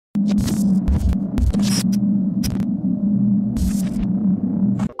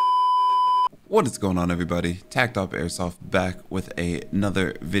What is going on, everybody? Tacktop Airsoft back with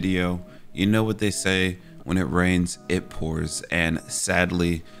another video. You know what they say, when it rains it pours, and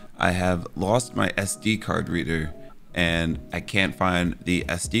sadly I have lost my SD card reader and I can't find the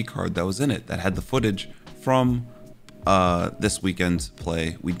SD card that was in it that had the footage from this weekend's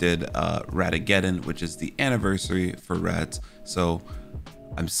play. We did Ratageddon, which is the anniversary for Rats, so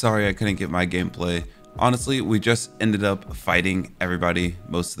I'm sorry I couldn't get my gameplay. Honestly, we just ended up fighting everybody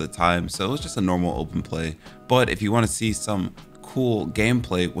most of the time, so it was just a normal open play. But if you want to see some cool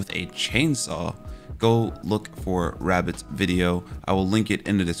gameplay with a chainsaw, go look for Rabbit's video. I will link it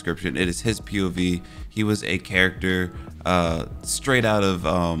in the description. It is his POV. He was a character straight out of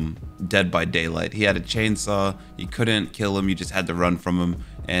Dead by Daylight. He had a chainsaw. You couldn't kill him, you just had to run from him,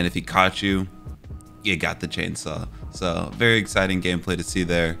 and if he caught you, you got the chainsaw. So very exciting gameplay to see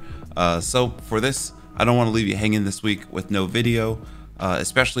there. So for this, I don't want to leave you hanging this week with no video,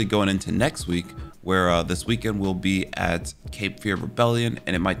 especially going into next week, where this weekend we'll be at Cape Fear Rebellion,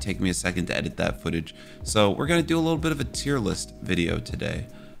 and it might take me a second to edit that footage. So we're going to do a little bit of a tier list video today.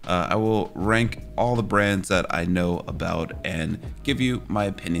 I will rank all the brands that I know about and give you my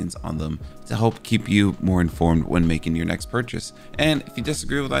opinions on them to help keep you more informed when making your next purchase. And if you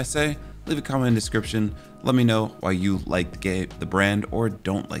disagree with what I say, leave a comment in the description. Let me know why you like the brand or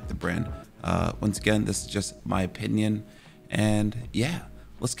don't like the brand. Once again, this is just my opinion, and yeah,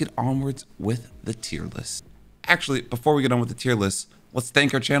 let's get onwards with the tier list. Actually, before we get on with the tier list, let's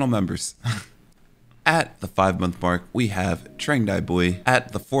thank our channel members. At the 5-month mark, we have Trang Dai Boy.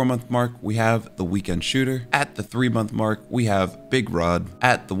 At the 4-month mark, we have The Weekend Shooter. At the 3-month mark, we have Big Rod.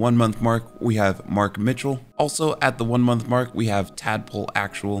 At the 1-month mark, we have Mark Mitchell. Also at the 1-month mark, we have Tadpole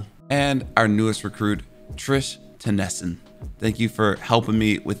Actual. And our newest recruit, Trish Tennessen. Thank you for helping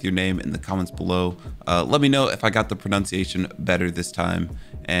me with your name in the comments below. Let me know if I got the pronunciation better this time.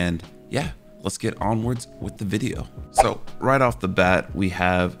 And yeah, let's get onwards with the video. So right off the bat, we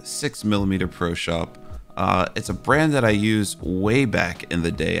have 6mm Pro Shop. It's a brand that I used way back in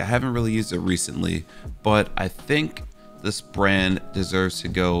the day. I haven't really used it recently, but I think this brand deserves to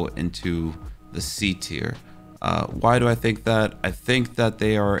go into the C tier. Why do I think that? I think that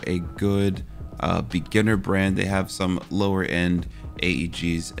they are a good beginner brand. They have some lower end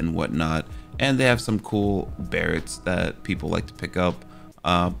AEGs and whatnot, and they have some cool Barretts that people like to pick up,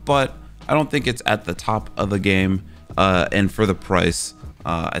 but I don't think it's at the top of the game, and for the price,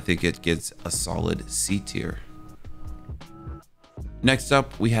 I think it gets a solid C tier. Next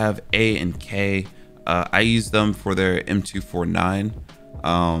up, we have A&K. I use them for their M249.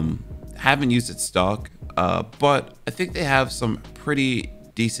 Haven't used it stock, but I think they have some pretty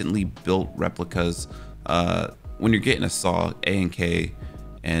decently built replicas. When you're getting a saw, A&K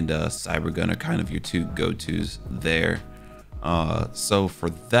and Cyber Gun are kind of your two go-tos there. So for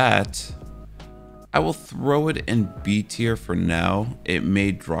that, I will throw it in B tier for now. It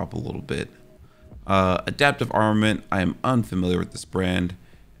may drop a little bit. Adaptive Armament, I am unfamiliar with this brand.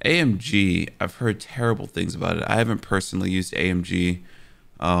 AMG, I've heard terrible things about it. I haven't personally used AMG,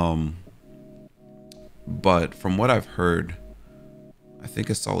 but from what I've heard, I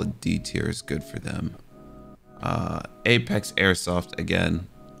think a solid D tier is good for them. Apex Airsoft, again,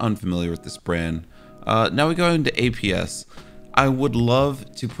 unfamiliar with this brand. Now we go into APS. I would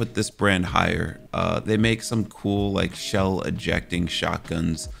love to put this brand higher. They make some cool like shell ejecting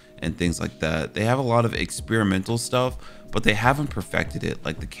shotguns and things like that. They have a lot of experimental stuff, but they haven't perfected it,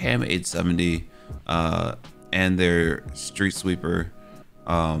 like the Cam 870 and their Street Sweeper.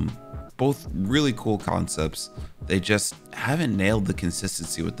 Both really cool concepts. They just haven't nailed the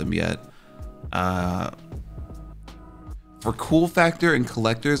consistency with them yet. For cool factor and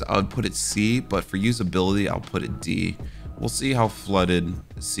collectors, I would put it C, but for usability, I'll put it D. We'll see how flooded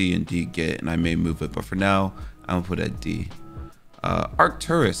C and D get, and I may move it, but for now, I'm gonna put it at D.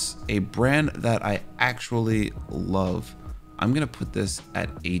 Arcturus, a brand that I actually love. I'm gonna put this at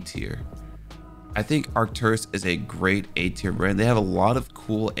A tier. I think Arcturus is a great A tier brand. They have a lot of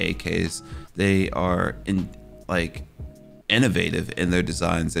cool AKs. They are innovative in their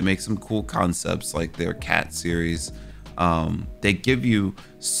designs. They make some cool concepts like their Cat series. They give you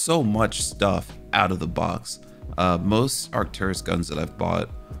so much stuff out of the box. Most Arcturus guns that I've bought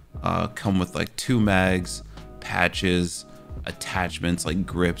come with like 2 mags, patches, attachments like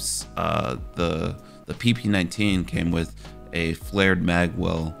grips. The PP19 came with a flared mag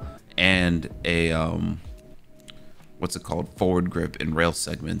well and a what's it called, forward grip and rail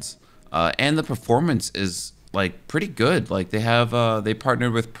segments, and the performance is like pretty good. Like they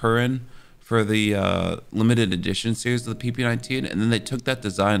partnered with Purin for the limited edition series of the PP19, and then they took that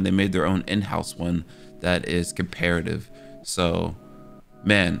design and they made their own in-house one that is comparative. So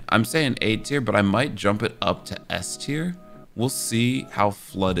Man, I'm saying A tier, but I might jump it up to S tier. We'll see how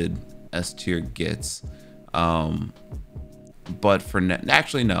flooded S tier gets. But for now,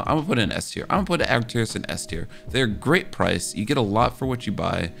 actually no, I'm gonna put it in S tier. I'm gonna put Arcturus in S tier. They're great price. You get a lot for what you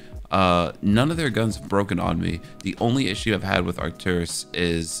buy. None of their guns have broken on me. The only issue I've had with Arcturus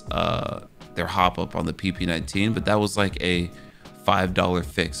is their HopUp on the PP19, but that was like a $5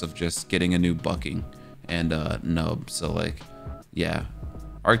 fix of just getting a new bucking and nub. So like, yeah,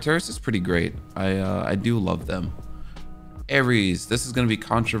 Arcturus is pretty great. I do love them. Ares, this is going to be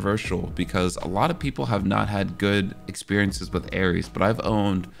controversial because a lot of people have not had good experiences with Ares, but I've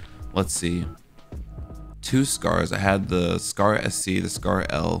owned, let's see, 2 Scars. I had the Scar SC, the Scar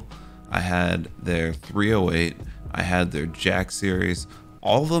L. I had their 308. I had their Jack series.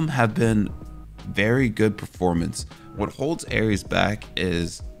 All of them have been very good performance. What holds Ares back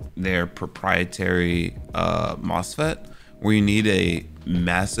is their proprietary MOSFET, where you need a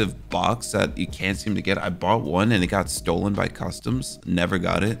massive box that you can't seem to get. I bought one and it got stolen by customs. Never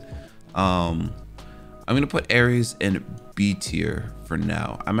got it. I'm gonna put Ares in B tier for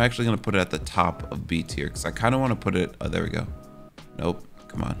now. I'm actually gonna put it at the top of B tier because I kind of want to put it. Oh, there we go. Nope.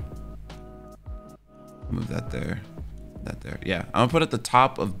 Come on. Move that there. That there. Yeah, I'm gonna put it at the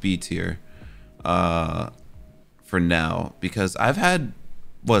top of B tier for now because I've had,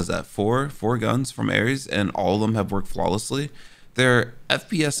 what is that, four guns from Ares and all of them have worked flawlessly. Their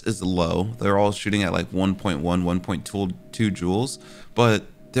FPS is low. They're all shooting at like 1.1, 1.2 joules, but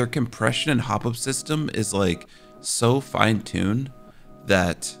their compression and hop-up system is like so fine-tuned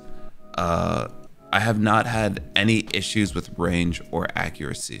that I have not had any issues with range or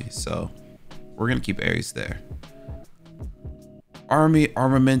accuracy. So we're gonna keep Ares there. Army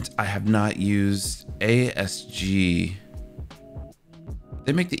armament, I have not used. ASG.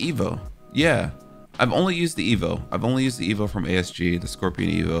 They make the Evo. Yeah. I've only used the Evo. I've only used the Evo from ASG, the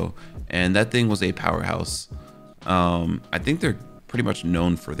Scorpion Evo, and that thing was a powerhouse. I think they're pretty much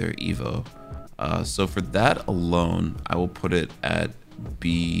known for their Evo. So for that alone, I will put it at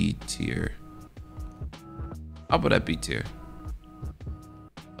B tier. I'll put it at B tier.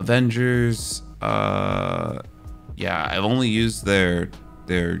 Avengers, yeah, I've only used their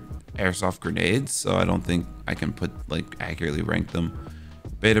airsoft grenades, so I don't think I can accurately rank them.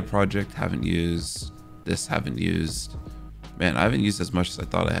 Beta Project, haven't used. This, haven't used. Man, I haven't used as much as I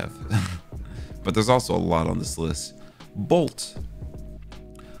thought I have. But there's also a lot on this list. Bolt.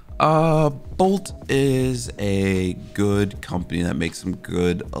 Bolt is a good company that makes some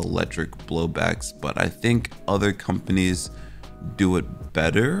good electric blowbacks, but I think other companies do it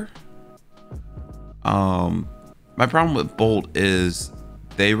better. My problem with Bolt is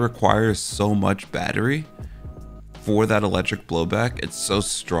they require so much battery for that electric blowback. It's so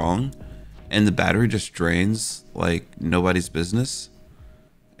strong and the battery just drains like nobody's business,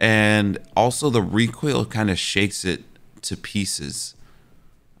 and also the recoil kind of shakes it to pieces.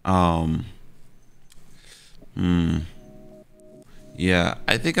 Yeah,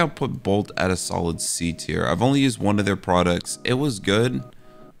 I think I'll put Bolt at a solid C tier. I've only used one of their products. It was good.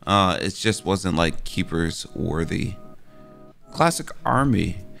 It just wasn't like keepers worthy. Classic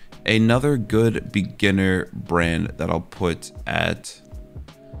Army, another good beginner brand that I'll put at,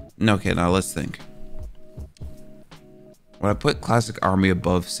 okay, now let's think. Would I put Classic Army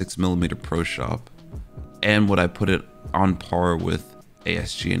above 6mm Pro Shop? And would I put it on par with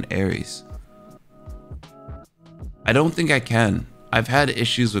ASG and Ares? I don't think I can. I've had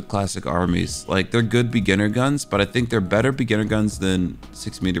issues with Classic Armies. Like, they're good beginner guns, but I think they're better beginner guns than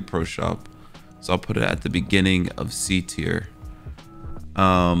 6mm Pro Shop. So I'll put it at the beginning of C tier.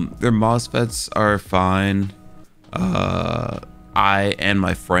 Their MOSFETs are fine. I and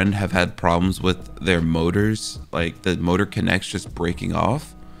my friend have had problems with their motors, like the motor connects just breaking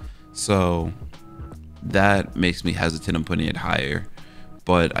off. So that makes me hesitant on putting it higher.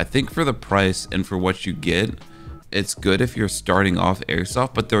 But I think for the price and for what you get, it's good if you're starting off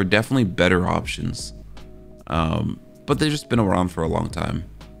airsoft, but there are definitely better options. But they've just been around for a long time.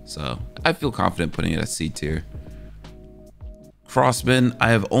 So I feel confident putting it at C tier. Crossman, I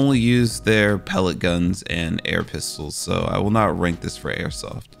have only used their pellet guns and air pistols, so I will not rank this for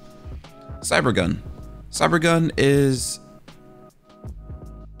airsoft. Cybergun. Cybergun is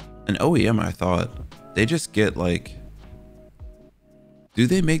an OEM, I thought. They just get like, do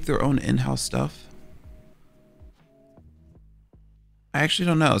they make their own in-house stuff? I actually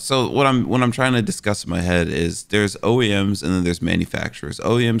don't know. So what I'm trying to discuss in my head is there's OEMs and then there's manufacturers.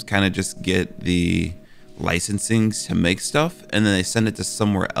 OEMs kind of just get the licensing to make stuff and then they send it to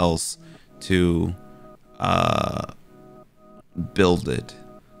somewhere else to build it.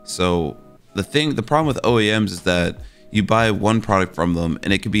 So the problem with OEMs is that you buy one product from them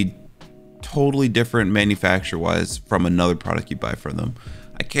and it could be totally different manufacturer wise from another product you buy from them.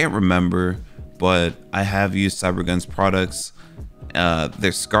 I can't remember, but I have used Cybergun's products.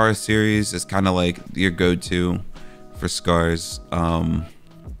 Their Scar series is kind of like your go-to for scars.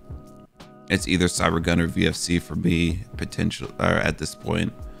 It's either Cybergun or VFC for me, at this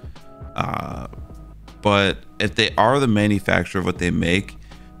point. But if they are the manufacturer of what they make,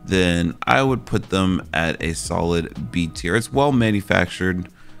 then I would put them at a solid B tier. It's well manufactured.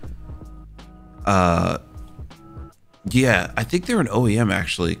 Yeah, I think they're an OEM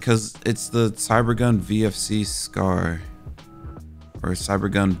actually, because it's the Cybergun VFC Scar or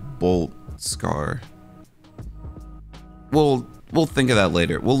Cybergun Bolt Scar. We'll think of that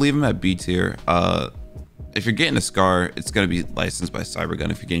later. We'll leave them at B tier. If you're getting a Scar, it's gonna be licensed by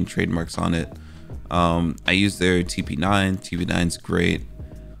Cybergun. If you're getting trademarks on it, I use their TP9. TP9's great.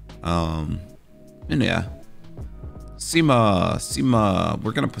 And yeah, SEMA.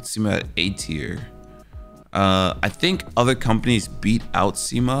 We're gonna put SEMA at A tier. I think other companies beat out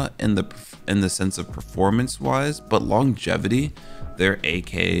SEMA in the sense of performance wise, but longevity, their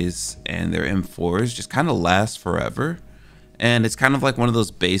AKs and their M4s just kind of last forever. And it's kind of like one of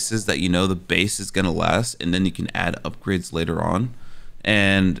those bases that, you know, the base is gonna last, and then you can add upgrades later on.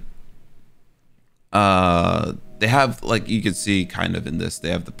 And they have, like you can see kind of in this,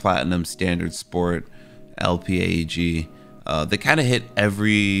 they have the Platinum, Standard, Sport, LPAEG. They kind of hit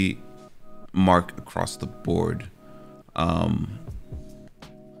every mark across the board. I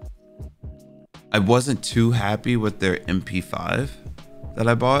wasn't too happy with their MP5 that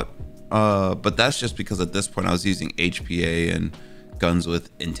I bought, but that's just because at this point I was using HPA and guns with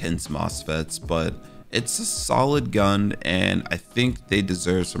intense MOSFETs. But it's a solid gun, and I think they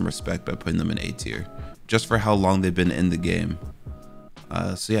deserve some respect by putting them in A tier just for how long they've been in the game.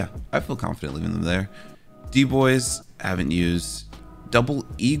 So yeah, I feel confident leaving them there. D-Boys, haven't used. Double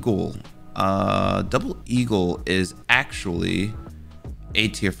Eagle. Double Eagle is actually A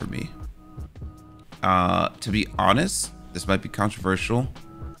tier for me. To be honest, this might be controversial.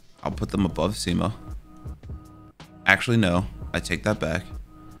 I'll put them above SEMA. Actually, no, I take that back.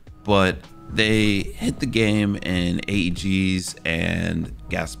 But they hit the game in AEGs and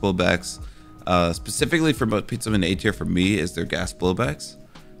gas blowbacks. Specifically for what puts them in A tier for me is their gas blowbacks.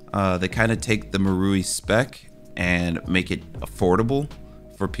 They kind of take the Marui spec and make it affordable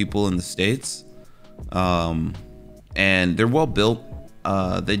for people in the States. And they're well built.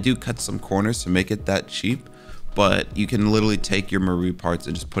 They do cut some corners to make it that cheap, but you can literally take your Marui parts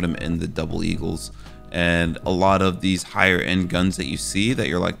and just put them in the Double Eagles. And a lot of these higher end guns that you see that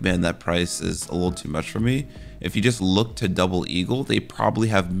you're like, man, that price is a little too much for me. If you just look to Double Eagle, they probably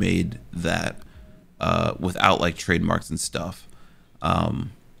have made that without like trademarks and stuff, and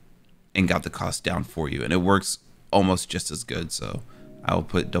got the cost down for you, and it works almost just as good. So I will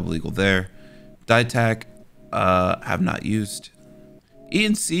put Double Eagle there. Ditech, have not used.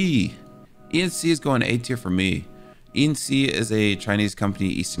 ENC is going A tier for me. ENC is a Chinese company,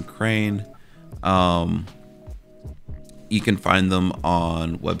 Eastern Crane. You can find them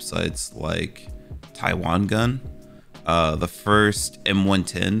on websites like Taiwan Gun. The first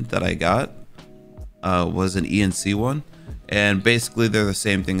M110 that I got was an ENC one, and basically they're the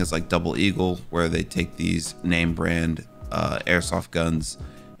same thing as like Double Eagle, where they take these name brand airsoft guns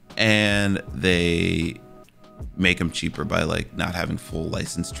and they make them cheaper by like not having full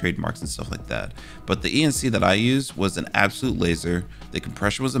license trademarks and stuff like that. But the ENC that I used was an absolute laser. The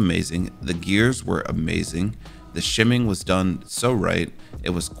compression was amazing, the gears were amazing, the shimming was done so right,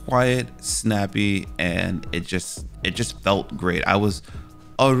 it was quiet, snappy, and it just felt great. I was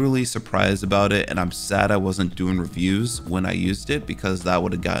utterly surprised about it, and I'm sad I wasn't doing reviews when I used it, because that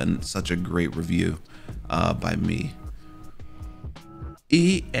would have gotten such a great review by me.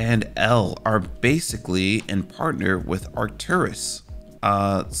 E and L are basically in partner with Arcturus,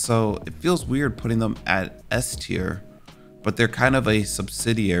 so it feels weird putting them at S tier, but they're kind of a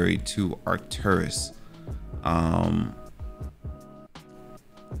subsidiary to Arcturus. I've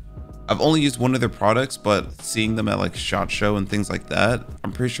only used one of their products, but seeing them at like SHOT Show and things like that,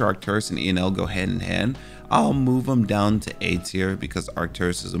 I'm pretty sure Arcturus and E&L go hand in hand. I'll move them down to A tier because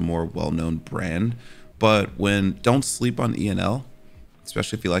Arcturus is a more well-known brand, but don't sleep on E&L,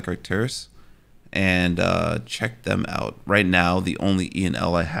 especially if you like Arcturus, and check them out. Right now, the only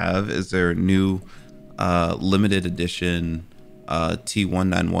E&L I have is their new limited edition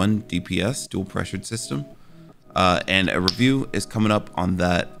T191 DPS, dual pressured system, and a review is coming up on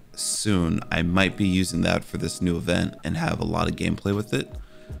that soon. I might be using that for this new event and have a lot of gameplay with it.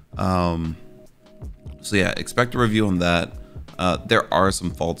 So yeah, expect a review on that. There are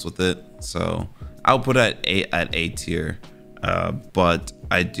some faults with it, so I'll put it at A tier, but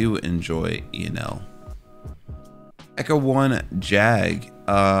I do enjoy E&L. Echo 1 Jag,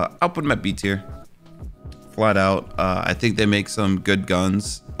 I'll put them at B tier, flat out. I think they make some good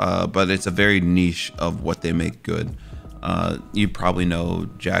guns, but it's a very niche of what they make good. You probably know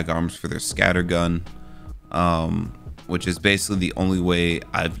Jag Arms for their scatter gun, which is basically the only way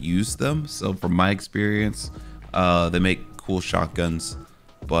I've used them. So from my experience, they make cool shotguns,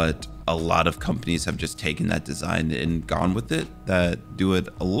 but a lot of companies have just taken that design and gone with it that do it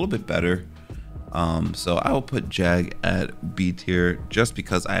a little bit better. So I will put Jag at B tier just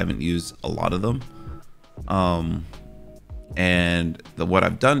because I haven't used a lot of them. And what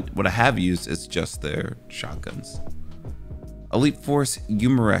I have used is just their shotguns. Elite Force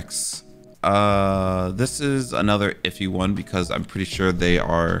Humerex. This is another iffy one because I'm pretty sure they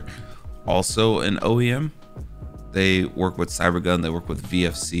are also an OEM. They work with Cybergun, they work with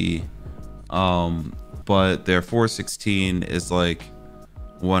VFC, but their 416 is like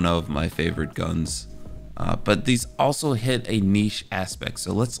one of my favorite guns. But these also hit a niche aspect.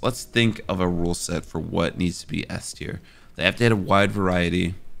 So let's think of a rule set for what needs to be S tier. They have to hit a wide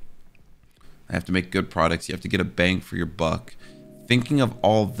variety. They have to make good products. You have to get a bang for your buck. Thinking of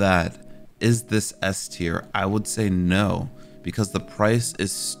all that, is this S tier? I would say no, because the price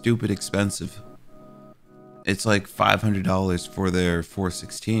is stupid expensive. It's like $500 for their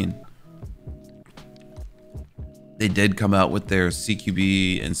 416. They did come out with their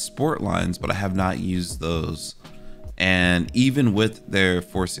CQB and Sport lines, but I have not used those. And even with their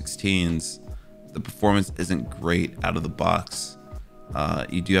 416s, the performance isn't great out of the box.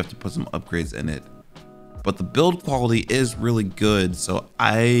 You do have to put some upgrades in it. But the build quality is really good, so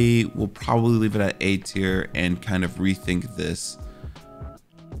I will probably leave it at A tier and kind of rethink this.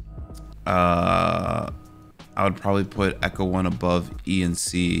 I would probably put Echo 1 above E and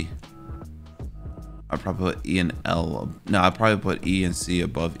C. I'd probably put E and L. No, I'd probably put E and C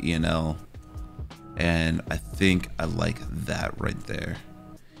above E and L. And I think I like that right there.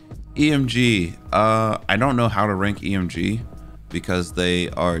 EMG. I don't know how to rank EMG because they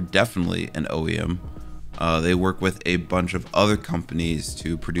are definitely an OEM. They work with a bunch of other companies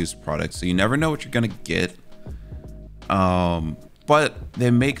to produce products, so you never know what you're gonna get. But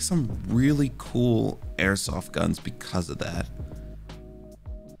they make some really cool airsoft guns because of that.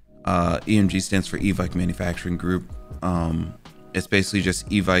 EMG stands for Evike Manufacturing Group. It's basically just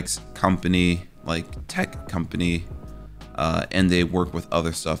Evike's company, like tech company, and they work with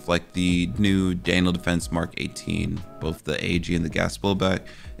other stuff like the new Daniel Defense Mark 18, both the AG and the gas blowback,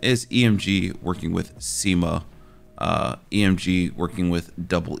 is EMG working with SEMA, EMG working with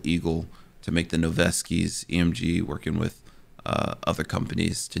Double Eagle to make the Noveskis, EMG working with other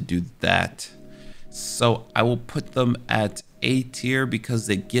companies to do that. So I will put them at A tier because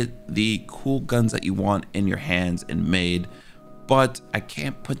they get the cool guns that you want in your hands and made, but I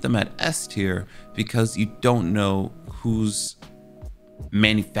can't put them at S tier because you don't know who's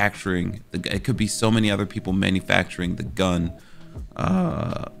manufacturing the gun. It could be so many other people manufacturing the gun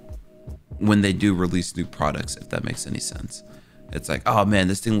when they do release new products, if that makes any sense. It's like, oh man,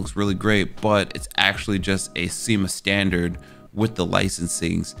 this thing looks really great, but it's actually just a SEMA standard with the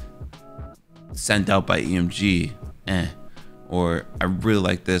licensings sent out by EMG. Or I really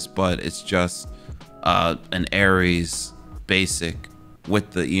like this, but it's just an Ares basic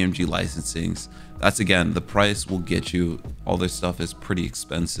with the EMG licensings. That's, again, the price will get you. All this stuff is pretty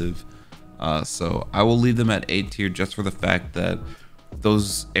expensive. So I will leave them at A tier just for the fact that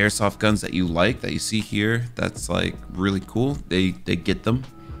those airsoft guns that you like, that you see here, that's like really cool. They get them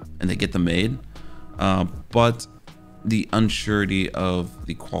and they get them made. But the unsurety of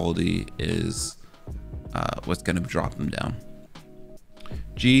the quality is what's going to drop them down.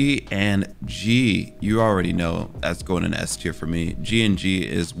 G and G, you already know that's going in S tier for me. G and G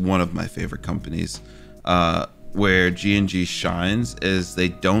is one of my favorite companies. Where G and G shines is they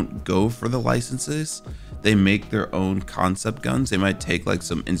don't go for the licenses. They make their own concept guns. They might take like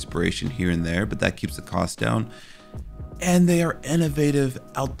some inspiration here and there, but that keeps the cost down. And they are innovative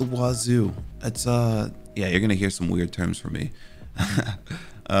out the wazoo. It's yeah, you're gonna hear some weird terms from me.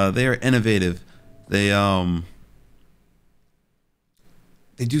 They are innovative. They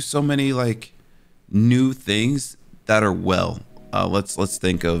do so many like new things that are well. Let's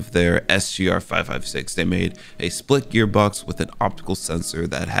think of their SGR 556. They made a split gearbox with an optical sensor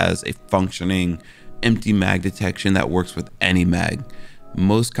that has a functioning empty mag detection that works with any mag.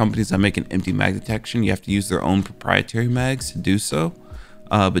 Most companies that make an empty mag detection, you have to use their own proprietary mags to do so.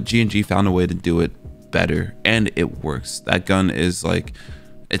 But G&G found a way to do it better, and it works. That gun is like,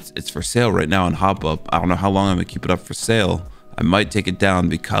 it's for sale right now on HopUp. I don't know how long I'm gonna keep it up for sale. I might take it down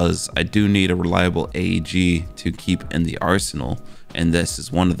because I do need a reliable AEG to keep in the arsenal, and this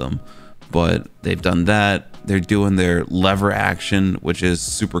is one of them. But they've done that. They're doing their lever action, which is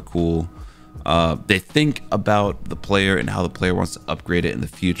super cool. They think about the player and how the player wants to upgrade it in the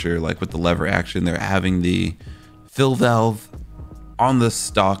future. Like with the lever action, they're having the fill valve on the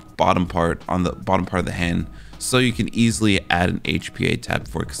stock bottom part, on the bottom part of the hand, so you can easily add an HPA tab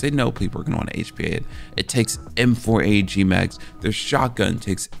for it, because they know people are going to want to HPA it. It takes M4 AEG mags. Their shotgun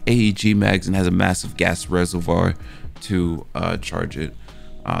takes AEG mags and has a massive gas reservoir to charge it.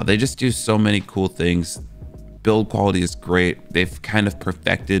 They just do so many cool things. Build quality is great. They've kind of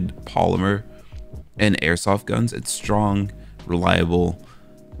perfected polymer in airsoft guns. It's strong, reliable,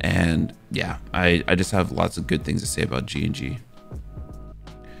 and yeah, I just have lots of good things to say about G&G.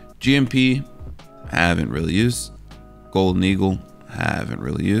 GMP, haven't really used. Golden Eagle, haven't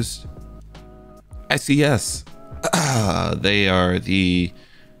really used. ICS, they are the,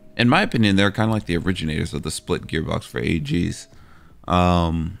 in my opinion, they're kind of like the originators of the split gearbox for AEGs.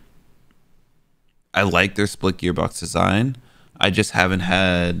 I like their split gearbox design. I just haven't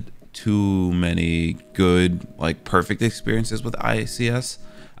had too many good, like perfect experiences with ICS.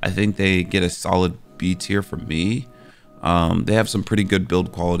 I think they get a solid B tier from me. They have some pretty good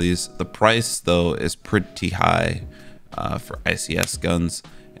build qualities. The price though is pretty high for ICS guns,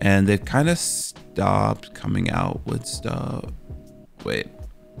 and they've kind of stopped coming out with stuff. Wait,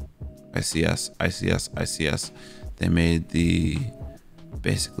 ICS. They made the,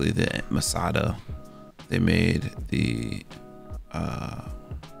 basically the Masada. They made the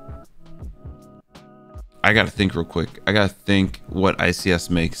I gotta think real quick. I gotta think what ICS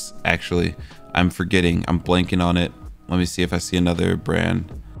makes. Actually, I'm forgetting. I'm blanking on it. Let me see if I see another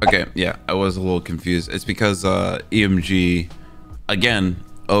brand. Okay, yeah, I was a little confused. It's because EMG, again,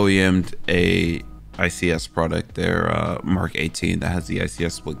 OEM'd a ICS product, their Mark 18 that has the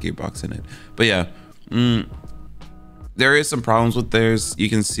ICS split gearbox in it. But yeah, there is some problems with theirs. You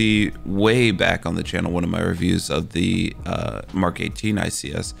can see way back on the channel one of my reviews of the Mark 18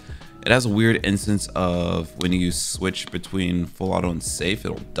 ICS. It has a weird instance of when you switch between full auto and safe,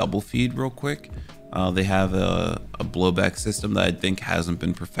 it'll double feed real quick. They have a blowback system that I think hasn't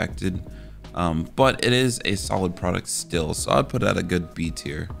been perfected, but it is a solid product still, so I'd put it at a good B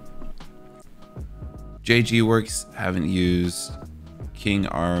tier. JG Works, haven't used. King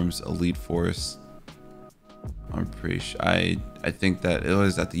Arms, Elite Force. I'm pretty sure, I think that it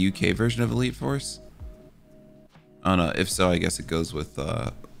was at the UK version of Elite Force. I don't know, if so, I guess it goes with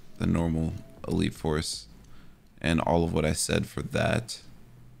the normal Elite Force, and all of what I said for that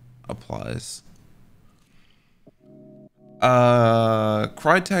applies.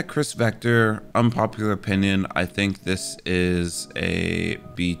 Crytek Chris Vector, unpopular opinion. I think this is a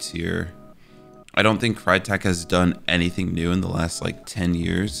B tier. I don't think Crytek has done anything new in the last like 10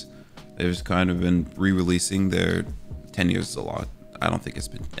 years. They've just kind of been re-releasing their 10 years is a lot. I don't think it's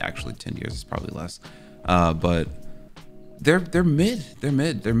been actually 10 years. It's probably less. But they're mid. They're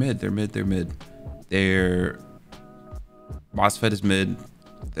mid. Their MOSFET is mid.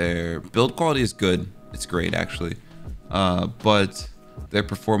 Their build quality is good. It's great actually. But their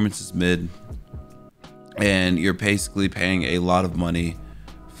performance is mid, and you're basically paying a lot of money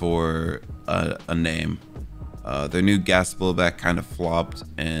for a name. Their new gas blowback kind of flopped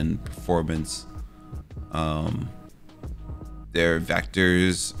in performance. Their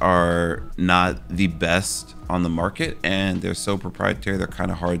vectors are not the best on the market, and they're so proprietary they're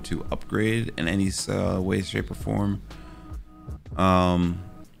kind of hard to upgrade in any way, shape, or form.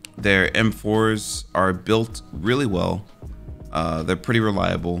 Their M4s are built really well. They're pretty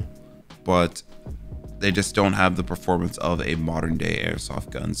reliable, but they just don't have the performance of a modern day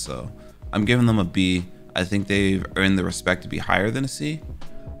airsoft gun. So I'm giving them a B. I think they've earned the respect to be higher than a C.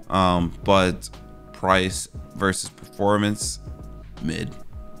 But price versus performance, mid.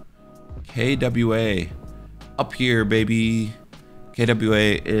 KWA, up here, baby.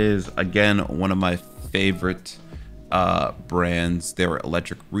 KWA is, again, one of my favorite brands. Their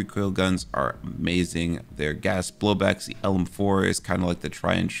electric recoil guns are amazing. Their gas blowbacks, the LM4 is kind of like the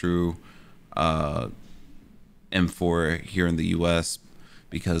tried and true M4 here in the US,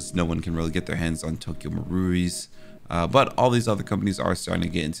 because no one can really get their hands on Tokyo Maruis. But all these other companies are starting to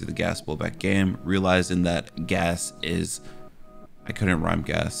get into the gas blowback game, realizing that gas is, I couldn't rhyme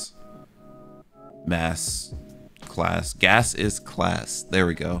gas, mass, class. Gas is class. There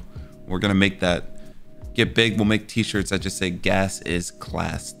we go. We're gonna make that get big. We'll make t-shirts that just say gas is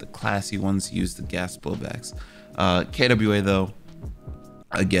class. The classy ones use the gas blowbacks. KWA though,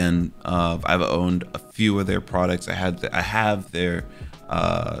 again, I've owned a few of their products. I have their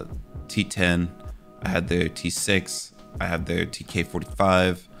T10, I had their T6, I have their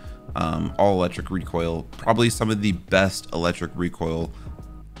TK45, all electric recoil, probably some of the best electric recoil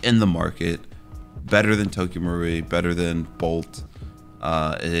in the market, better than Tokyo Marui, better than Bolt.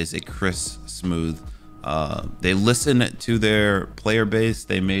 It is a crisp, smooth. They listen to their player base.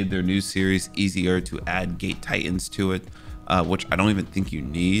 They made their new series easier to add gate titans to it, which I don't even think you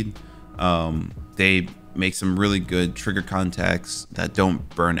need. They make some really good trigger contacts that don't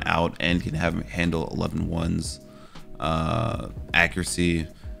burn out and can handle 11-1s, accuracy,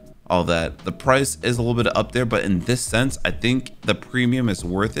 all that. The price is a little bit up there, but in this sense, I think the premium is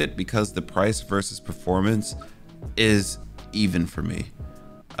worth it because the price versus performance is even for me.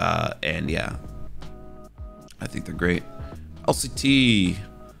 And yeah, I think they're great. LCT.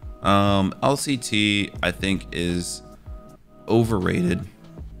 LCT I think is overrated.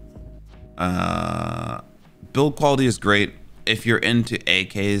 Build quality is great. If you're into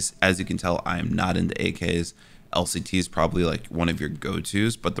AKs, as you can tell, I am not into AKs. LCT is probably like one of your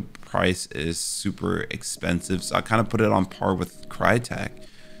go-tos, but the price is super expensive. So I kind of put it on par with Crytek.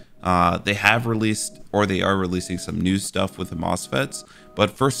 They have released, or they are releasing, some new stuff with the MOSFETs, but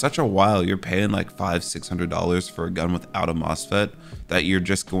for such a while, you're paying like $500–600 for a gun without a MOSFET that you're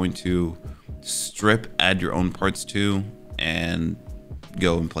just going to strip, add your own parts to, and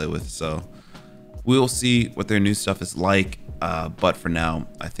go and play with. So we'll see what their new stuff is like, but for now,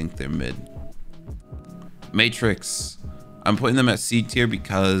 I think they're mid. Matrix, I'm putting them at C tier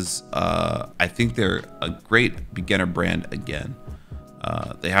because I think they're a great beginner brand again.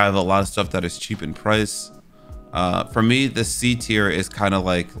 They have a lot of stuff that is cheap in price. For me, the C tier is kind of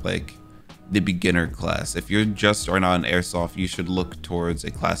like the beginner class. If you're just starting out in airsoft, you should look towards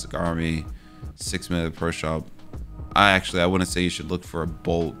a Classic Army, 6mm Pro Shop. I wouldn't say you should look for a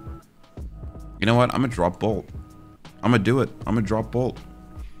Bolt. You know what? I'm gonna drop Bolt. I'm gonna do it. I'm gonna drop Bolt.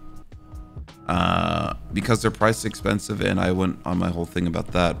 Because their price is expensive, and I went on my whole thing about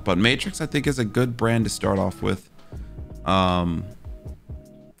that. But Matrix, I think, is a good brand to start off with.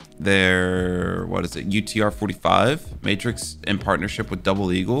 Their, what is it, UTR 45 Matrix in partnership with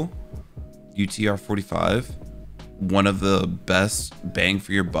Double Eagle. UTR 45, one of the best bang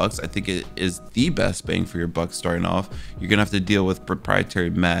for your bucks. I think it is the best bang for your buck starting off. You're gonna have to deal with proprietary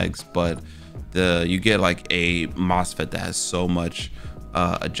mags, but you get like a MOSFET that has so much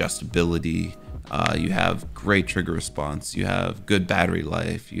adjustability. You have great trigger response, you have good battery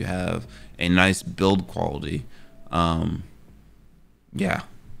life, you have a nice build quality. Yeah,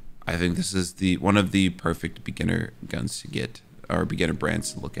 I think this is one of the perfect beginner guns to get, or beginner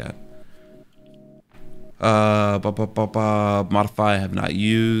brands to look at. Modify, have not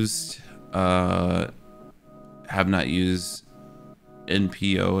used. Have not used.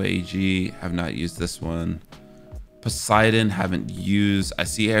 NPOAG, have not used this one. Poseidon, haven't used. I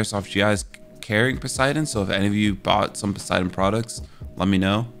see Airsoft GI is carrying Poseidon, so if any of you bought some Poseidon products, let me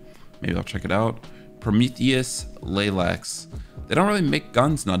know. Maybe I'll check it out. Prometheus, Lilacs. They don't really make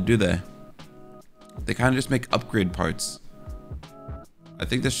guns now, do they? They kind of just make upgrade parts. I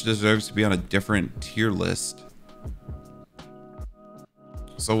think this deserves to be on a different tier list.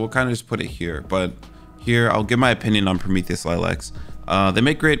 So we'll kind of just put it here. But here, I'll give my opinion on Prometheus Lilacs. They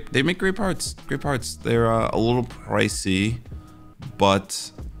make great parts. Great parts. They're a little pricey,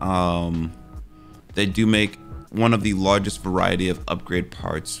 but they do make one of the largest variety of upgrade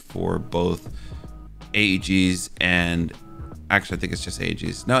parts for both AEGs and, actually I think it's just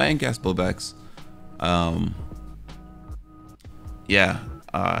AEGs. No, and gas blowbacks. Yeah,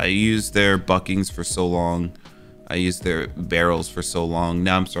 I used their buckings for so long. I used their barrels for so long.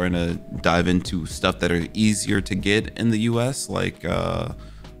 Now I'm starting to dive into stuff that are easier to get in the US, like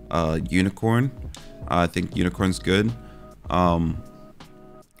Unicorn. I think Unicorn's good.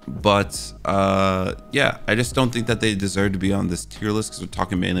 But yeah, I just don't think that they deserve to be on this tier list because we're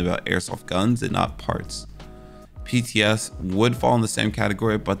talking mainly about airsoft guns and not parts. PTS would fall in the same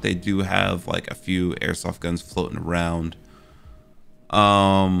category, but they do have like a few airsoft guns floating around.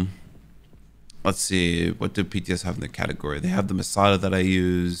 Let's see, what do PTS have in the category? They have the Masada that I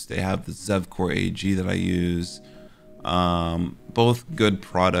use. They have the Zevcore AG that I use. Both good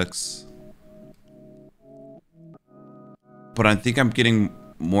products. But I think I'm getting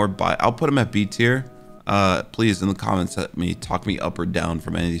more by. I'll put them at B tier. Please in the comments talk me up or down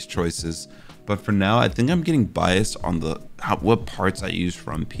from any of these choices. But for now, I think I'm getting biased on what parts I use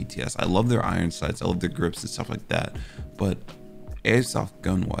from PTS. I love their iron sights, I love their grips and stuff like that. But airsoft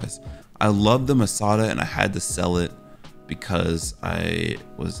gun wise, I love the Masada and I had to sell it because I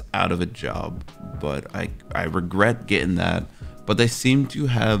was out of a job. But I regret getting that. But they seem to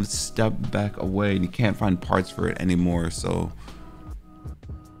have stepped back away and you can't find parts for it anymore. So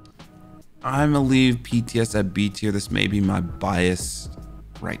I'm gonna leave PTS at B tier. This may be my bias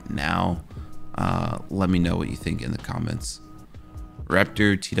right now. Let me know what you think in the comments.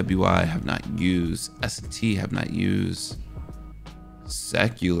 Raptor TWI have not used. S&T have not used.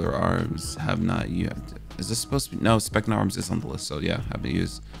 Secular Arms have not used. Is this supposed to be? No, Specna Arms is on the list. So yeah, haven't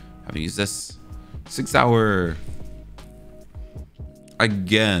used this. 6 Hour.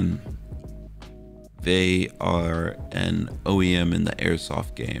 Again, they are an OEM in the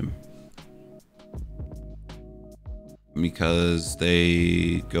airsoft game, because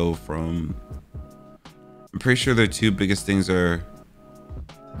they go from, I'm pretty sure their two biggest things are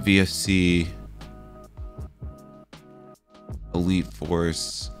VFC, Elite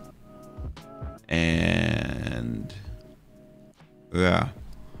Force, and yeah.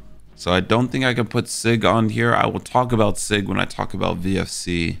 So I don't think I can put Sig on here. I will talk about Sig when I talk about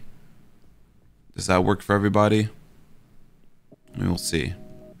VFC. Does that work for everybody? We will see.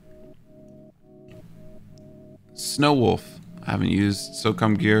 Snow Wolf, I haven't used.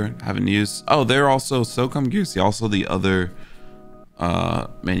 SOCOM Gear, haven't used. Oh, they're also SOCOM Gear. See, also the other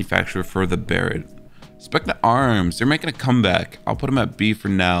manufacturer for the Barrett. Specna Arms, they're making a comeback. I'll put them at B for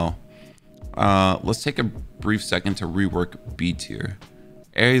now. Let's take a brief second to rework B tier.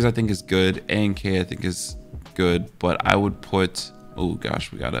 Aries I think is good. A and K I think is good, but I would put, oh gosh,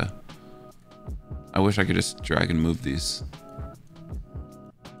 I wish I could just drag and move these.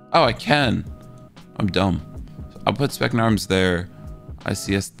 Oh, I can. I'm dumb. I'll put Specna Arms there.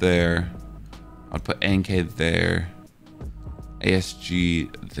 ICS there. I'll put A and K there.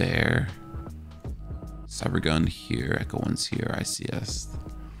 ASG there. Cybergun here. Echo One's here. ICS.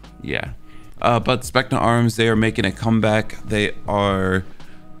 Yeah. But Specna Arms, they are making a comeback. They are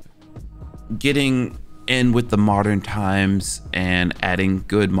getting in with the modern times and adding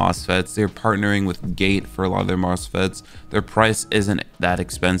good MOSFETs. They're partnering with Gate for a lot of their MOSFETs. Their price isn't that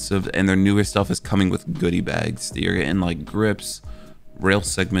expensive, and their newer stuff is coming with goodie bags. You're getting like grips, rail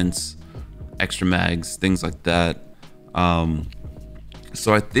segments, extra mags, things like that.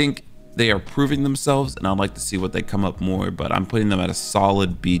 So I think they are proving themselves, and I'd like to see what they come up more, but I'm putting them at a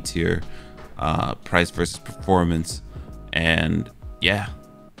solid B tier, price versus performance. And yeah,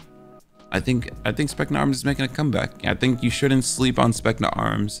 I think Specna Arms is making a comeback. I think you shouldn't sleep on Specna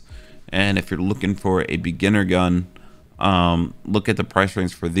Arms. And if you're looking for a beginner gun, look at the price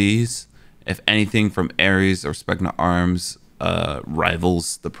range for these. If anything from Aries or Specna Arms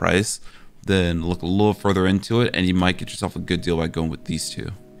rivals the price, then look a little further into it, and you might get yourself a good deal by going with these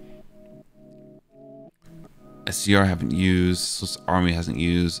two. SCR haven't used. Swiss Army hasn't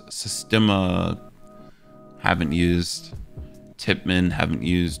used. Sistema haven't used. Tipman haven't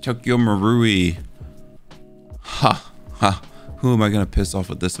used. Tokyo Marui. Who am I going to piss off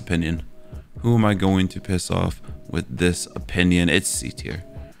with this opinion? Who am I going to piss off with this opinion? It's C tier.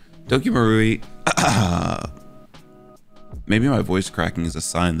 Tokyo Marui. Maybe my voice cracking is a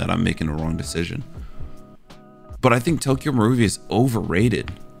sign that I'm making a wrong decision. But I think Tokyo Marui is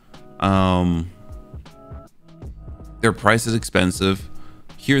overrated. Their price is expensive.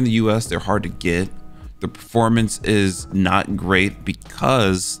 Here in the US, they're hard to get. The performance is not great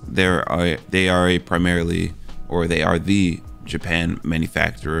because they are the Japan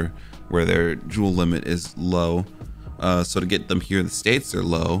manufacturer, where their jewel limit is low. So to get them here in the States, they're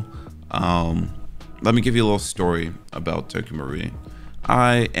low. Let me give you a little story about Tokyo Marui.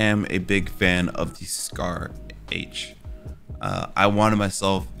 I am a big fan of the Scar H. I wanted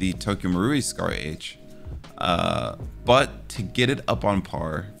myself the Tokyo Marui Scar H. But to get it up on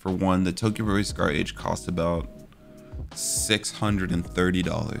par, for one, the Tokyo Marui Scar H cost about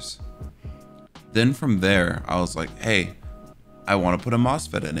 $630. Then from there, I was like, hey, I want to put a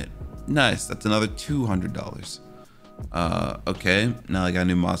MOSFET in it. Nice, that's another $200. Okay, now I got a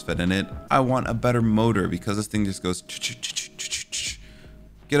new MOSFET in it. I want a better motor because this thing just goes.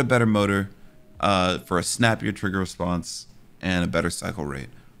 Get a better motor for a snappier trigger response and a better cycle rate.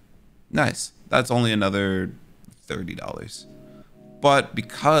 Nice. That's only another $30. But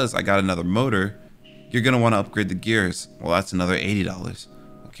because I got another motor, you're going to want to upgrade the gears. Well, that's another $80.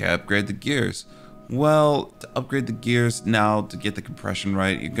 Okay, upgrade the gears. Well, to upgrade the gears now, to get the compression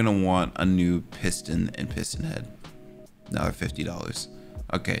right, you're going to want a new piston and piston head. Another $50.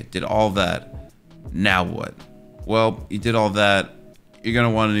 Okay, did all that. Now what? Well, you did all that. You're going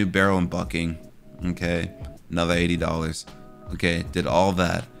to want a new barrel and bucking. Okay, another $80. Okay, did all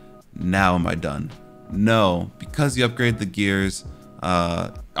that. Now am I done? No, because you upgrade the gears.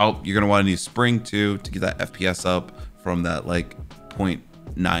 You're gonna want a new spring too to get that FPS up from that like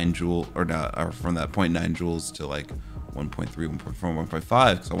 0.9 joule or from that 0.9 joules to like 1.3, 1.4,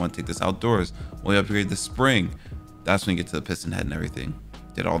 1.5. Because I want to take this outdoors. Well, you upgrade the spring. That's when you get to the piston head and everything.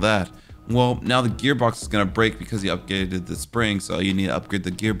 Did all that. Well, now the gearbox is gonna break because you upgraded the spring, so you need to upgrade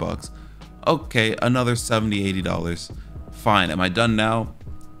the gearbox. Okay, another $70-80. Fine, am I done now?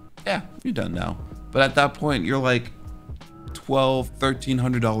 Yeah, you're done now. But at that point, you're like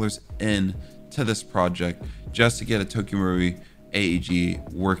 $1,200-$1,300 in to this project just to get a Tokyo Marui AEG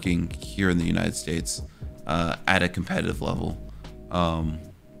working here in the United States at a competitive level.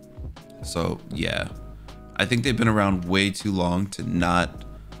 So yeah, I think they've been around way too long to not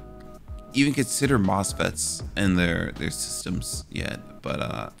even consider MOSFETs in their systems yet.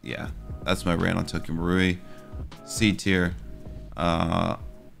 But yeah, that's my rant on Tokyo Marui. C tier.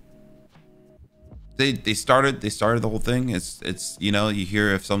 They started the whole thing. It's you know, you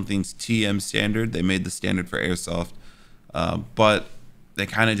hear if something's TM standard, they made the standard for Airsoft, but they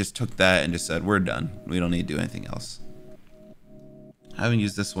kind of just took that and just said, we're done, we don't need to do anything else. I haven't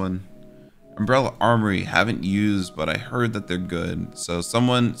used this one. Umbrella Armory, haven't used, but I heard that they're good. So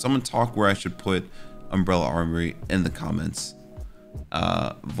someone talk where I should put Umbrella Armory in the comments.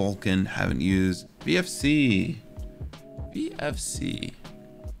 Vulcan, haven't used. VFC.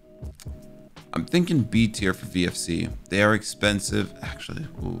 I'm thinking B tier for VFC. They are expensive. Actually,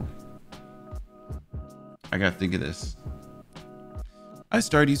 ooh. I gotta think of this. I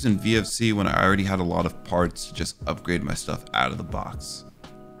started using VFC when I already had a lot of parts to just upgrade my stuff out of the box.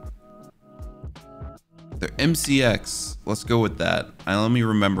 Their MCX, let's go with that. Let me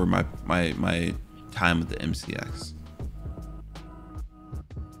remember my time with the MCX.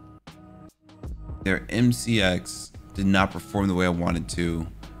 Their MCX did not perform the way I wanted to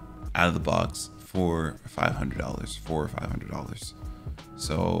out of the box for $500, $400 or $500.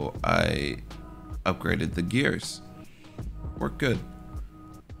 So I upgraded the gears. Worked good.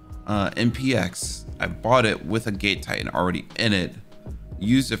 MPX, I bought it with a gate tighten already in it,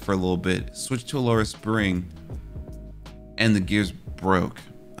 used it for a little bit, switched to a lower spring, and the gears broke.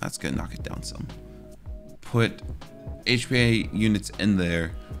 That's gonna knock it down some. Put HPA units in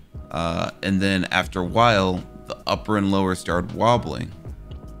there, and then after a while, the upper and lower started wobbling.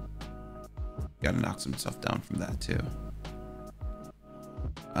 Gotta knock some stuff down from that too.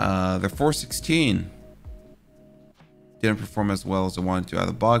 Their 416 didn't perform as well as I wanted to out of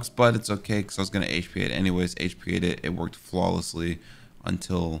the box, but it's okay because I was gonna HPA it anyways. HPA'd it, it worked flawlessly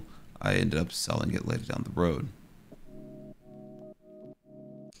until I ended up selling it later down the road.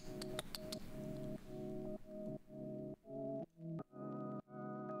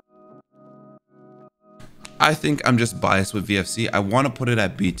 I think I'm just biased with VFC. I want to put it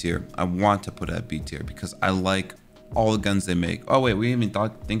at B tier. I want to put it at B tier because I like all the guns they make. Oh wait, we didn't even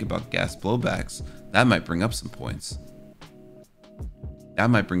think about gas blowbacks. That might bring up some points. That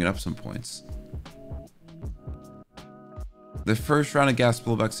might bring it up some points. The first round of gas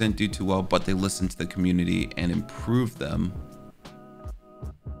blowbacks didn't do too well, but they listened to the community and improved them.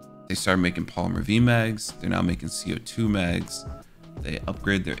 They started making polymer V mags. They're now making CO2 mags. They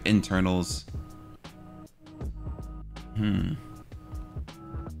upgrade their internals.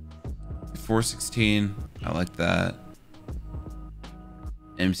 416, I like that.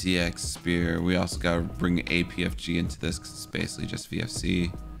 MCX spear. We also got to bring APFG into this because it's basically just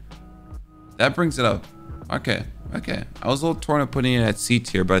VFC. That brings it up. Okay. I was a little torn of putting it at C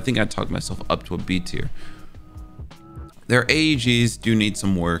tier, but I think I talked myself up to a B tier. Their AEGs do need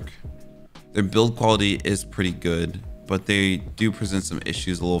some work. Their build quality is pretty good, but they do present some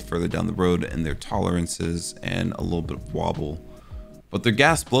issues a little further down the road in their tolerances and a little bit of wobble. But their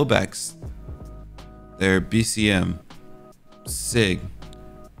gas blowbacks, their BCM, Sig,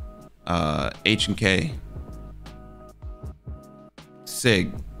 H&K,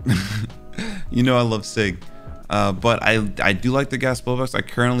 Sig. You know I love Sig. But I do like the gas blowbacks. I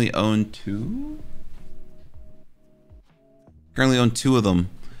currently own two of them,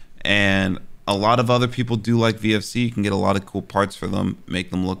 and a lot of other people do like VFC. You can get a lot of cool parts for them, make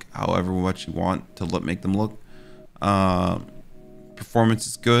them look however much you want to make them look. Performance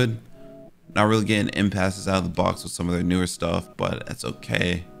is good. Not really getting impasses out of the box with some of their newer stuff, but it's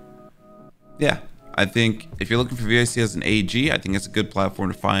okay. Yeah, I think if you're looking for VFC as an AEG, I think it's a good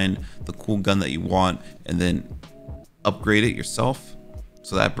platform to find the cool gun that you want and then upgrade it yourself.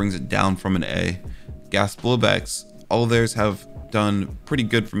 So that brings it down from an A. Gas blowbacks, all of theirs have done pretty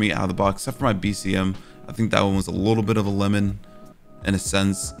good for me out of the box, except for my BCM. I think that one was a little bit of a lemon in a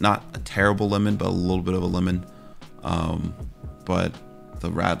sense, not a terrible lemon, but a little bit of a lemon. But the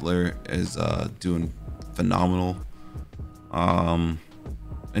Rattler is doing phenomenal. And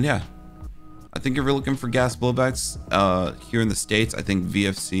yeah, I think if you're looking for gas blowbacks here in the States, I think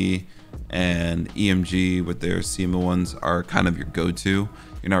VFC and EMG with their SEMA ones are kind of your go-to.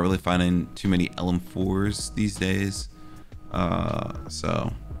 You're not really finding too many LM4s these days.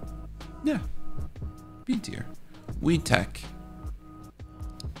 So Yeah, B tier. eotech.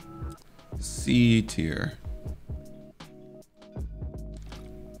 C tier.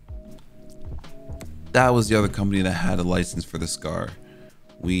 That was the other company that had a license for the SCAR.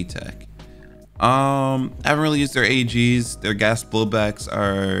 eotech. Haven't really used their AGs. Their gas blowbacks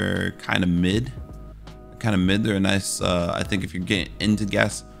are kind of mid. They're nice. I think if you're getting into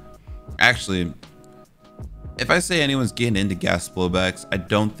gas, actually, if I say anyone's getting into gas blowbacks, I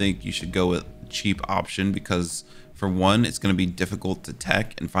don't think you should go with a cheap option, because for one, it's going to be difficult to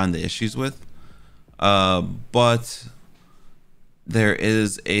tech and find the issues with. But there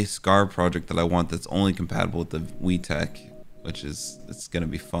is a SCAR project that I want that's only compatible with the eotech, which is, it's going to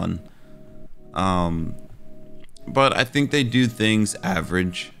be fun. But I think they do things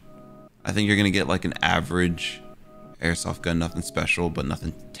average. I think you're going to get like an average airsoft gun, nothing special, but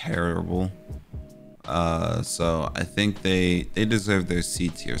nothing terrible. So I think they deserve their C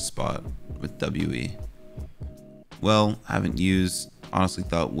tier spot with WE. Well, haven't used, honestly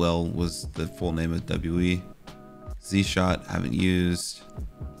thought Well was the full name of WE. Z-Shot, haven't used.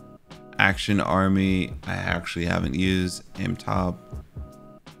 Action Army, I actually haven't used. Aim Top.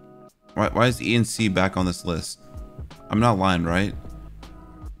 Why is ENC back on this list? I'm not lying, right?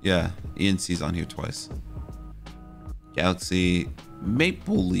 Yeah, ENC's on here twice. Galaxy,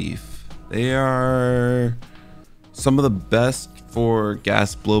 Maple Leaf. They are some of the best for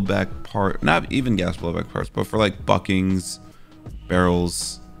gas blowback part, not even gas blowback parts, but for like buckings,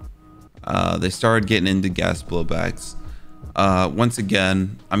 barrels. They started getting into gas blowbacks. Once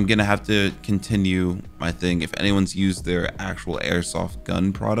again, I'm gonna have to continue my thing. If anyone's used their actual airsoft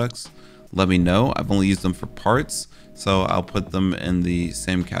gun products, let me know. I've only used them for parts, so I'll put them in the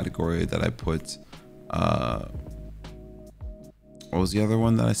same category that I put, what was the other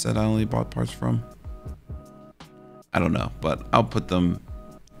one that I said I only bought parts from? I don't know, but I'll put them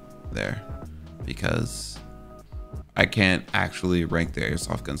there because I can't actually rank the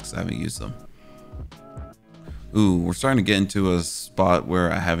airsoft guns because I haven't used them. Ooh, we're starting to get into a spot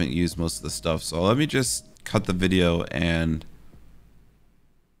where I haven't used most of the stuff, so let me just cut the video and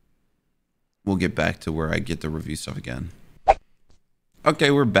we'll get back to where I get the review stuff again.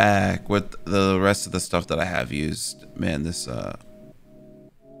 Okay, we're back with the rest of the stuff that I have used. Man, this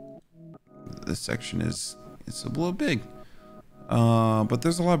section is, it's a little big, but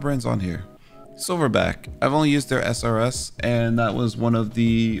there's a lot of brands on here. Silverback, I've only used their SRS, and that was one of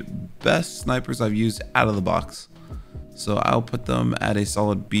the best snipers I've used out of the box. So I'll put them at a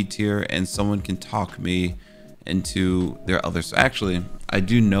solid B tier, and someone can talk me into their others. Actually, I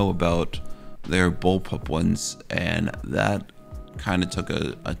do know about their bullpup ones, and that kind of took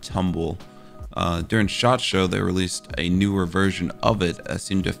a tumble. During SHOT Show, they released a newer version of it that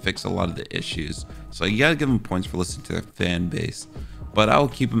seemed to fix a lot of the issues. So you gotta give them points for listening to their fan base. But I will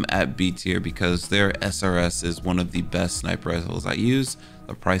keep them at B tier because their SRS is one of the best sniper rifles I use.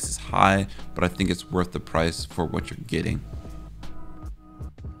 The price is high, but I think it's worth the price for what you're getting.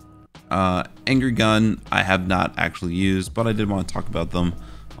 Angry Gun, I have not actually used, but I did want to talk about them.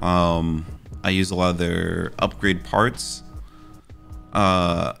 I use a lot of their upgrade parts.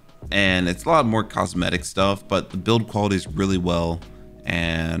 And it's a lot more cosmetic stuff, but the build quality is really well.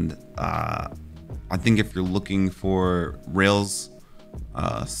 And I think if you're looking for rails,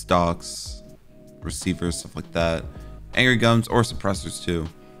 stocks, receivers, stuff like that, Angry Guns or suppressors too,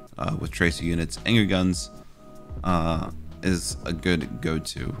 with tracer units, Angry Guns is a good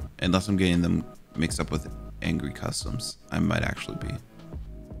go-to, unless I'm getting them mixed up with Angry Customs. I might actually be.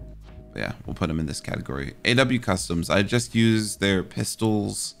 But yeah, we'll put them in this category. AW Customs, I just use their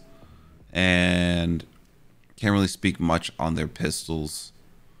pistols and can't really speak much on their pistols.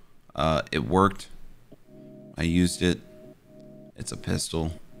 It worked. I used it. It's a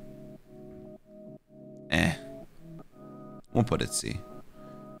pistol. We'll put it C.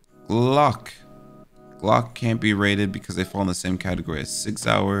 Glock. Glock can't be rated because they fall in the same category as Sig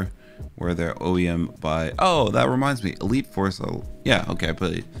Sauer, where they're OEM by... Oh, that reminds me. Elite Force. Oh, yeah, okay, I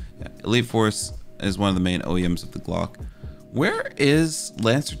put it. Yeah. Elite Force is one of the main OEMs of the Glock. Where is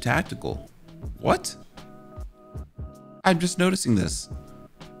Lancer Tactical? What? I'm just noticing this.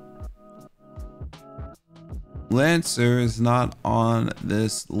 Lancer is not on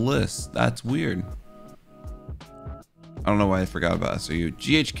this list. That's weird. I don't know why I forgot about SRU.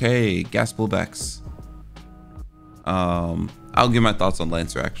 GHK, gas blowbacks. I'll give my thoughts on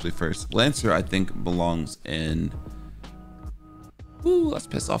Lancer actually first. Lancer, I think, belongs in... Ooh, let's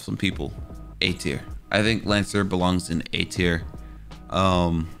piss off some people. A tier. I think Lancer belongs in A tier.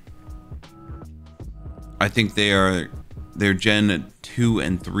 I think they are... Their Gen 2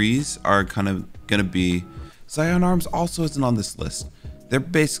 and 3s are kind of gonna be... Zion Arms also isn't on this list. they're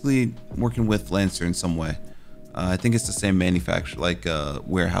basically working with Lancer in some way. I think it's the same manufacturer, like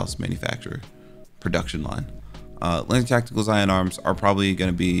warehouse manufacturer, production line. Lancer Tactical's ion arms are probably going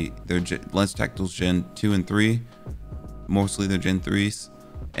to be their Lancer Tactical's Gen 2 and 3, mostly their Gen 3s,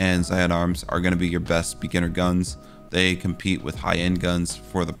 and Zion arms are going to be your best beginner guns. They compete with high-end guns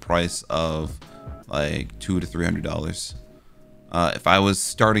for the price of like $200 to $300. If I was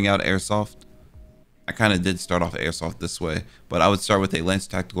starting out airsoft, I kind of did start off airsoft this way, but I would start with a Lancer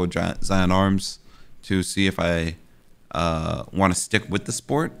Tactical Zion arms to see if I want to stick with the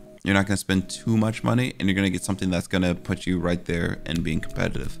sport. You're not going to spend too much money, and you're going to get something that's going to put you right there and being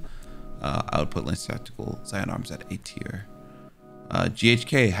competitive. I would put Lancer Tactical Zion arms at A tier.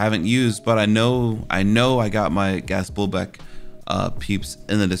 GHK haven't used, but I know I got my Gas Bullbeck peeps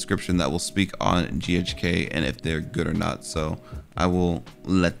in the description that will speak on GHK and if they're good or not. So I will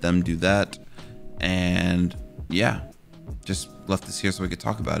let them do that. And yeah, just left this here so we could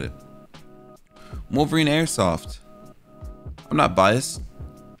talk about it. Wolverine Airsoft. I'm not biased.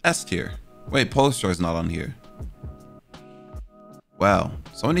 S tier. Wait, Polar Star's not on here. Wow,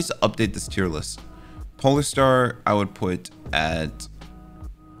 someone needs to update this tier list. Polar Star, I would put at,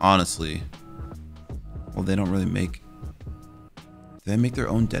 honestly, well, they don't really make, do they make their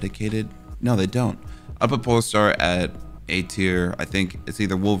own dedicated? No, they don't. I'll put Polar Star at A tier. I think it's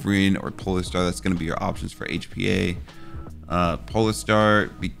either Wolverine or Polar Star. That's going to be your options for HPA. Polar Star,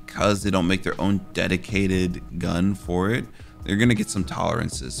 because they don't make their own dedicated gun for it, they're going to get some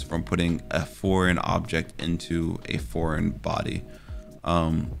tolerances from putting a foreign object into a foreign body.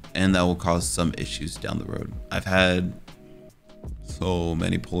 And that will cause some issues down the road. I've had so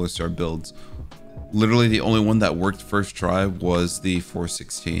many Polar Star builds. Literally the only one that worked first try was the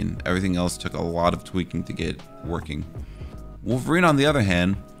 416. Everything else took a lot of tweaking to get working. Wolverine, on the other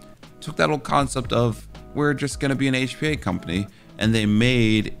hand, took that old concept of we're just going to be an HPA company, and they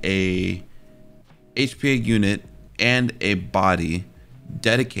made a HPA unit and a body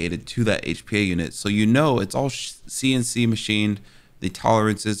dedicated to that HPA unit. So you know it's all CNC machined. The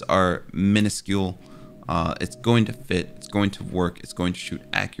tolerances are minuscule. It's going to fit, it's going to work, it's going to shoot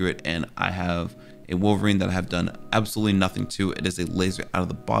accurate, and I have a Wolverine that I have done absolutely nothing to. It is a laser out of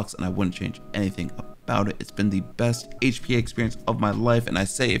the box, and I wouldn't change anything about it. It's been the best HPA experience of my life, and I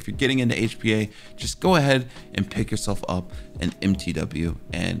say if you're getting into HPA, just go ahead and pick yourself up an MTW,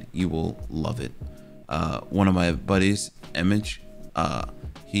 and you will love it. One of my buddies, Image,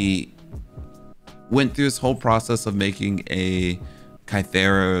 he went through this whole process of making a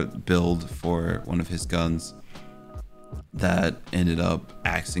Kythera build for one of his guns that ended up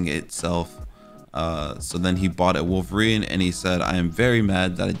axing itself. So then he bought a Wolverine, and he said, I am very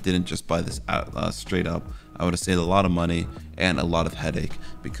mad that I didn't just buy this straight up. I would have saved a lot of money and a lot of headache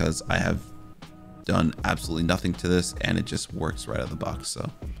because I have done absolutely nothing to this and it just works right out of the box. So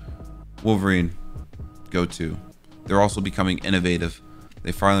Wolverine, go to. They're also becoming innovative.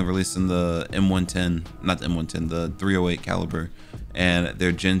 They finally released in the M110, not the M110, the 308 caliber, and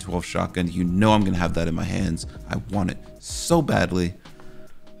their Gen 12 shotgun. You know I'm gonna have that in my hands. I want it so badly.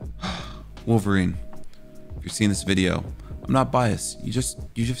 Wolverine, if you're seeing this video, I'm not biased. You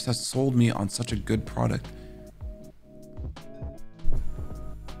just have sold me on such a good product.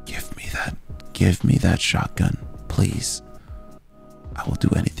 Give me that shotgun, please. I will do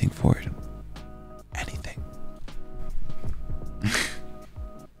anything for it. Anything.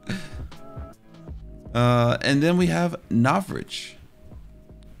 And then we have Navrich.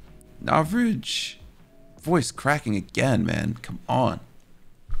 Navrich, voice cracking again, man. Come on.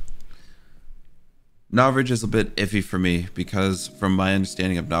 Navrich is a bit iffy for me because from my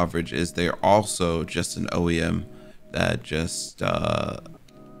understanding of Navrich is they're also just an OEM that just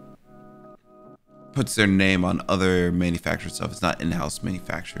puts their name on other manufactured stuff. It's not in-house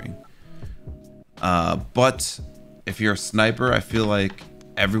manufacturing. But if you're a sniper, I feel like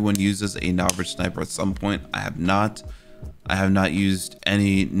everyone uses a Navrich sniper at some point. I have not used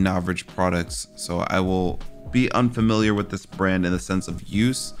any Navrich products, so I will be unfamiliar with this brand in the sense of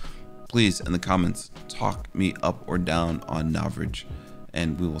use. Please, in the comments, talk me up or down on Navrich,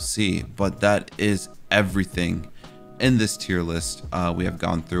 and we will see. But that is everything in this tier list. We have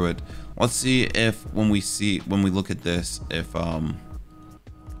gone through it. Let's see if when we look at this, if can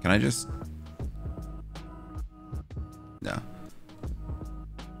I just, no.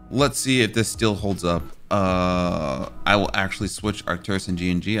 Let's see if this still holds up. I will actually switch Arcturus and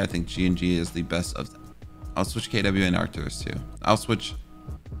G&G. I think G&G is the best of them. I'll switch KW and Arcturus too. I'll switch.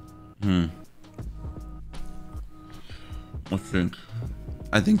 Let's think.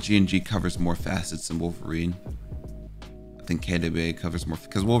 I think G&G covers more facets than Wolverine. I think KWA covers more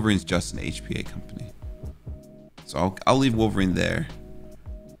because Wolverine's just an HPA company. So I'll leave Wolverine there.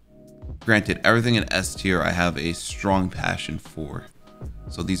 Granted, everything in S tier I have a strong passion for,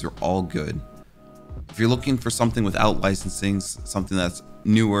 so these are all good. If you're looking for something without licensing, something that's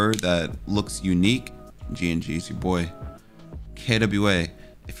newer, that looks unique, G&G is your boy. KWA,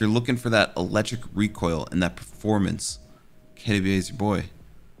 if you're looking for that electric recoil and that performance, KWA is your boy.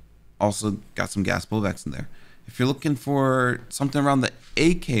 Also got some gas blowbacks in there. If you're looking for something around the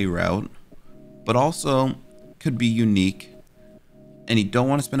AK route, but also could be unique, and you don't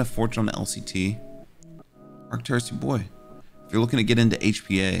want to spend a fortune on LCT, Arcturus your boy. If you're looking to get into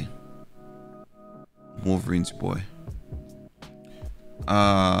HPA, Wolverine's your boy.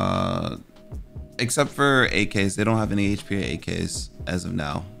 Except for AKs, they don't have any HPA AKs as of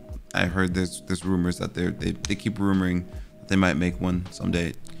now. I heard there's rumors that they keep rumoring that they might make one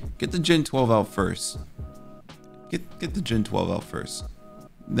someday. Get the Gen 12 out first. Get the Gen 12 out first,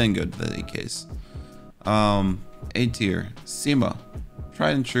 then go to the AKs. A tier, SEMA,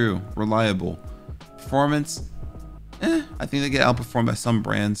 tried and true, reliable. Performance, I think they get outperformed by some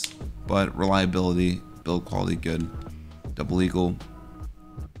brands, but reliability, build quality good. Double Eagle,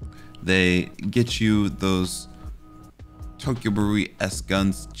 they get you those Tokyo Brewery S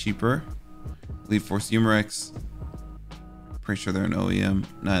guns cheaper. Elite Force Humorex, pretty sure they're an OEM,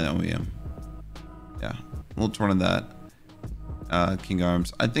 not an OEM. Yeah, a little torn on that. King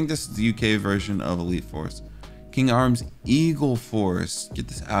Arms, I think this is the UK version of Elite Force. King Arms Eagle Force, get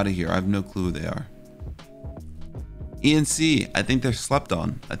this out of here, I have no clue who they are. ENC, I think they're slept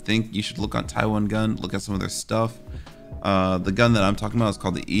on. I think you should look on Taiwan Gun, look at some of their stuff. The gun that I'm talking about is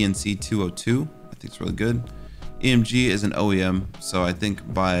called the ENC 202. I think it's really good. EMG is an OEM, so I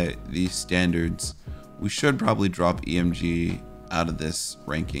think by these standards, we should probably drop EMG out of this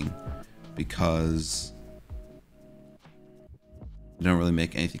ranking because they don't really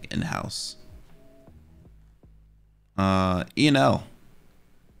make anything in-house. E&L,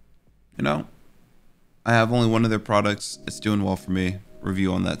 you know, I have only one of their products. It's doing well for me.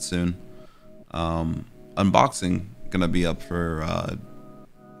 Review on that soon. Unboxing gonna be up for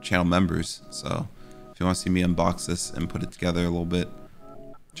channel members, so if you want to see me unbox this and put it together a little bit,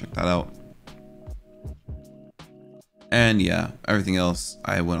 check that out. And yeah, everything else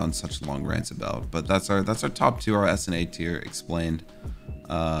I went on such long rants about, but that's our top two, our S and A tier explained.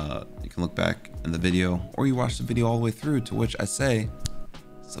 You can look back in the video, or you watch the video all the way through, to which I say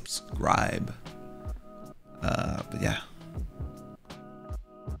subscribe. But yeah,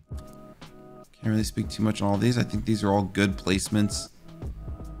 can't really speak too much on all these. I think these are all good placements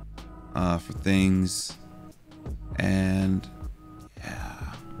for things, and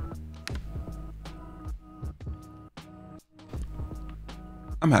yeah,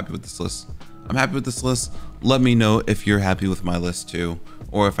 I'm happy with this list. I'm happy with this list. Let me know if you're happy with my list too,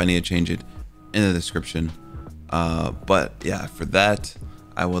 or if I need to change it in the description. But yeah, for that,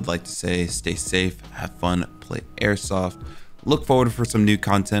 I would like to say stay safe, have fun, play airsoft. Look forward for some new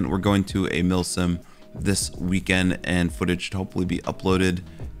content. We're going to a milsim this weekend, and footage should hopefully be uploaded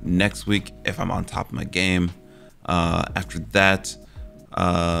next week if I'm on top of my game. After that,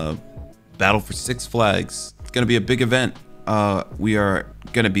 Battle for Six Flags. It's gonna be a big event. We are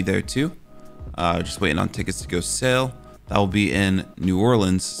gonna be there too. Just waiting on tickets to go sale. That will be in New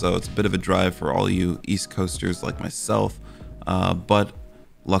Orleans, so it's a bit of a drive for all you East Coasters like myself. But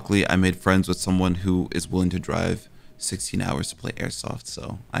luckily, I made friends with someone who is willing to drive 16 hours to play airsoft,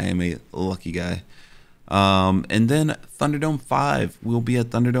 so I am a lucky guy. And then Thunderdome 5. We'll be at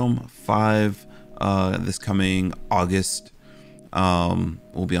Thunderdome 5 this coming August.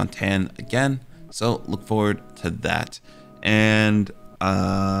 We'll be on tan again, so look forward to that. And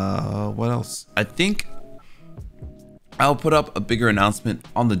what else? I think I'll put up a bigger announcement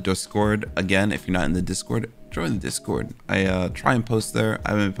on the Discord. Again, if you're not in the Discord, join the Discord. I try and post there.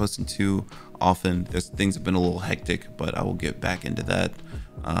 I haven't been posting too often. Things have been a little hectic, but I will get back into that.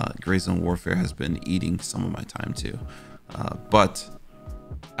 Gray Zone Warfare has been eating some of my time too. But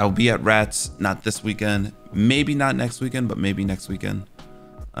I'll be at Rats, not this weekend, maybe not next weekend, but maybe next weekend.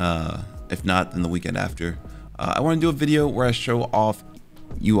 If not, then the weekend after. I want to do a video where I show off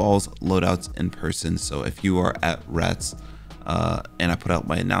you all's loadouts in person. So if you are at Rats and I put out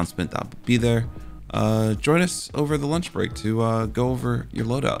my announcement, I'll be there. Join us over the lunch break to go over your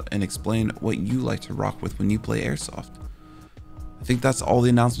loadout and explain what you like to rock with when you play airsoft. I think that's all the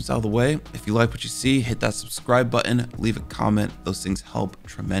announcements out of the way. If you like what you see, hit that subscribe button, leave a comment. Those things help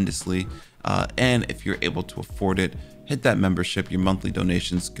tremendously. And if you're able to afford it, hit that membership. Your monthly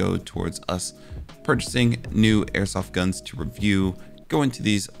donations go towards us purchasing new airsoft guns to review, going to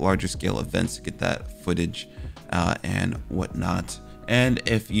these larger scale events to get that footage and whatnot. And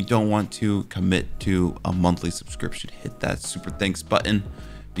if you don't want to commit to a monthly subscription, hit that super thanks button.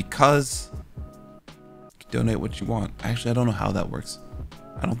 because you can donate what you want. Actually, I don't know how that works.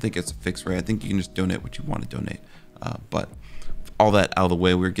 I don't think it's a fixed rate. I think you can just donate what you want to donate. But all that out of the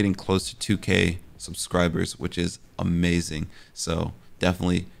way, we're getting close to 2K subscribers, which is amazing. So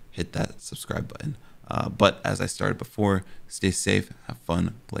definitely hit that subscribe button. But as I started before, stay safe, have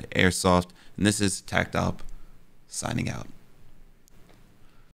fun, play airsoft. And this is TactOp signing out.